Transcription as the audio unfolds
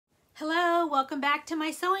Hello, welcome back to my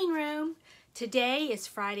sewing room. Today is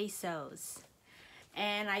Friday Sews.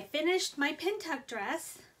 And I finished my pin tuck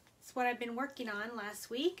dress. It's what I've been working on last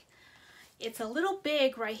week. It's a little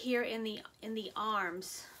big right here in the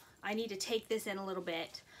arms. I need to take this in a little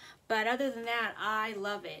bit. But other than that, I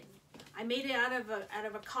love it. I made it out of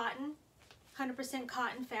a cotton, 100%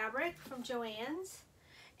 cotton fabric from Joann's.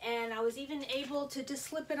 And I was even able to just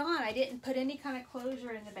slip it on. I didn't put any kind of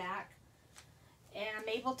closure in the back. And I'm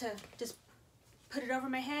able to just put it over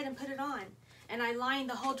my head and put it on. And I lined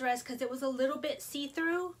the whole dress because it was a little bit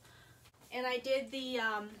see-through. And I did the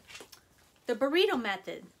burrito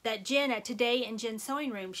method that Jen at Today in Jen's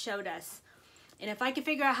Sewing Room showed us. And if I can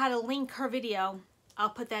figure out how to link her video, I'll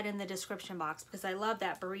put that in the description box because I love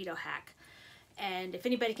that burrito hack. And if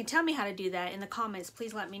anybody can tell me how to do that in the comments,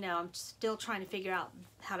 please let me know. I'm still trying to figure out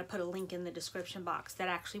how to put a link in the description box that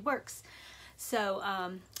actually works. So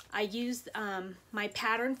I used my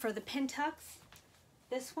pattern for the pin tucks,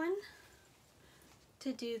 this one,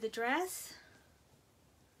 to do the dress.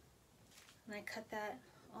 And I cut that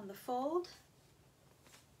on the fold.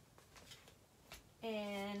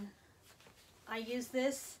 And I used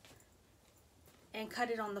this and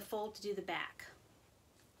cut it on the fold to do the back.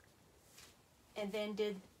 And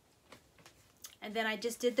then I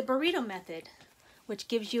just did the burrito method, which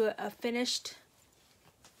gives you a finished,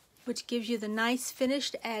 which gives you the nice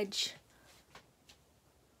finished edge.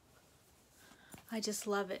 I just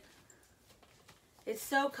love it. It's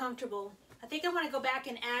so comfortable. I think I want to go back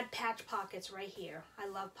and add patch pockets right here. I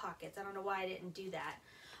love pockets. I don't know why I didn't do that.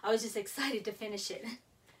 I was just excited to finish it.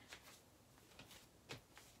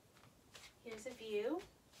 Here's a view.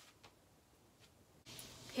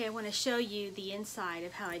 Okay, I want to show you the inside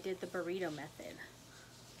of how I did the burrito method.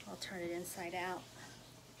 I'll turn it inside out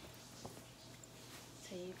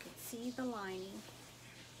so you can see the lining.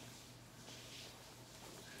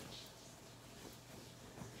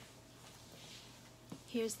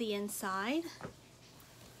 Here's the inside.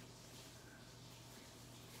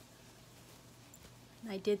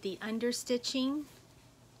 I did the understitching.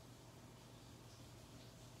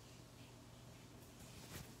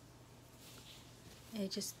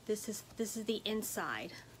 It just, this is the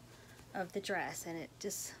inside of the dress, and it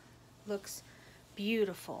just looks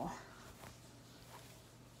beautiful.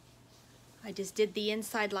 I just did the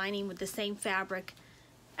inside lining with the same fabric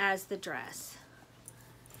as the dress,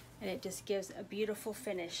 and it just gives a beautiful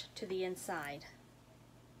finish to the inside.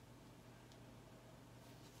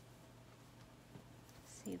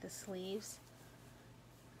 See the sleeves?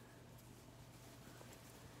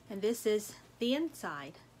 And this is the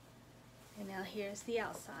inside. And now here's the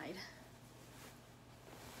outside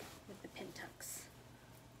with the pin tucks.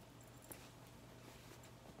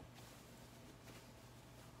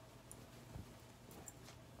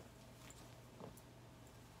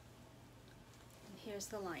 And here's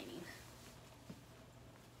the lining.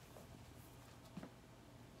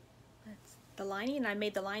 That's the lining, and I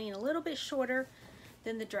made the lining a little bit shorter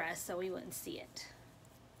than the dress so we wouldn't see it.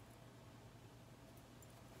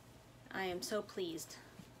 I am so pleased.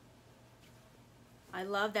 I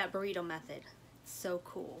love that burrito method. It's so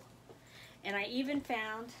cool. And I even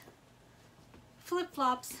found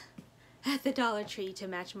flip-flops at the Dollar Tree to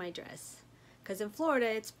match my dress. Because in Florida,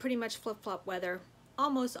 it's pretty much flip-flop weather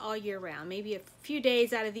almost all year round. Maybe a few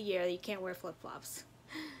days out of the year that you can't wear flip-flops.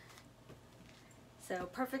 So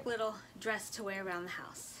perfect little dress to wear around the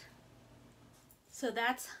house. So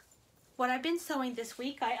that's what I've been sewing this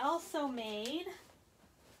week. I also made...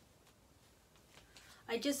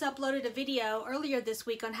 I just uploaded a video earlier this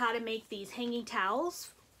week on how to make these hanging towels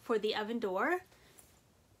for the oven door.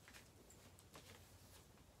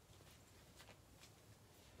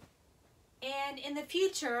 And in the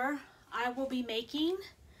future, I will be making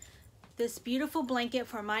this beautiful blanket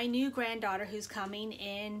for my new granddaughter who's coming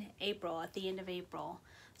in April, at the end of April.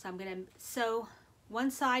 So I'm going to sew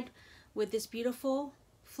one side with this beautiful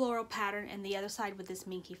floral pattern and the other side with this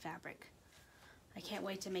minky fabric. I can't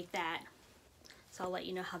wait to make that. So I'll let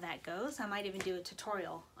you know how that goes. I might even do a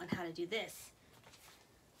tutorial on how to do this.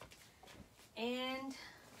 And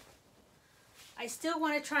I still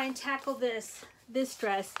want to try and tackle this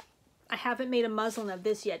dress. I haven't made a muslin of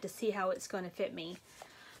this yet to see how it's going to fit me.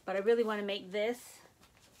 But I really want to make this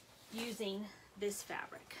using this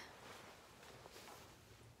fabric.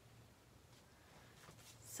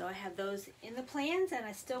 So I have those in the plans, and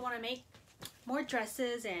I still want to make more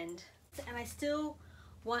dresses, and I still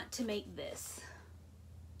want to make this.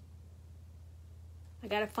 I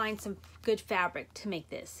gotta find some good fabric to make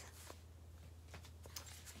this.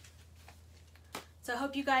 So I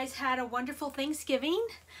hope you guys had a wonderful Thanksgiving,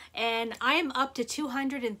 and I am up to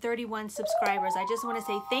 231 subscribers. I just want to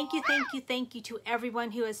say thank you, thank you, thank you to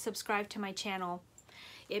everyone who has subscribed to my channel.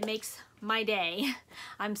 It makes my day.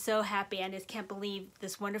 I'm so happy. I just can't believe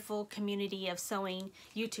this wonderful community of sewing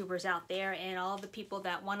YouTubers out there and all the people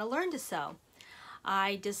that want to learn to sew.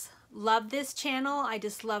 I just love this channel. I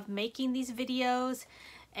just love making these videos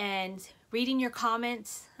and reading your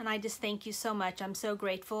comments, and I just thank you so much. I'm so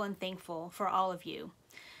grateful and thankful for all of you.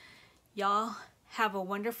 Y'all have a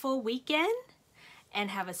wonderful weekend and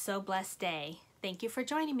have a so blessed day. Thank you for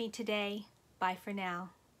joining me today. Bye for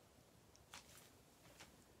now.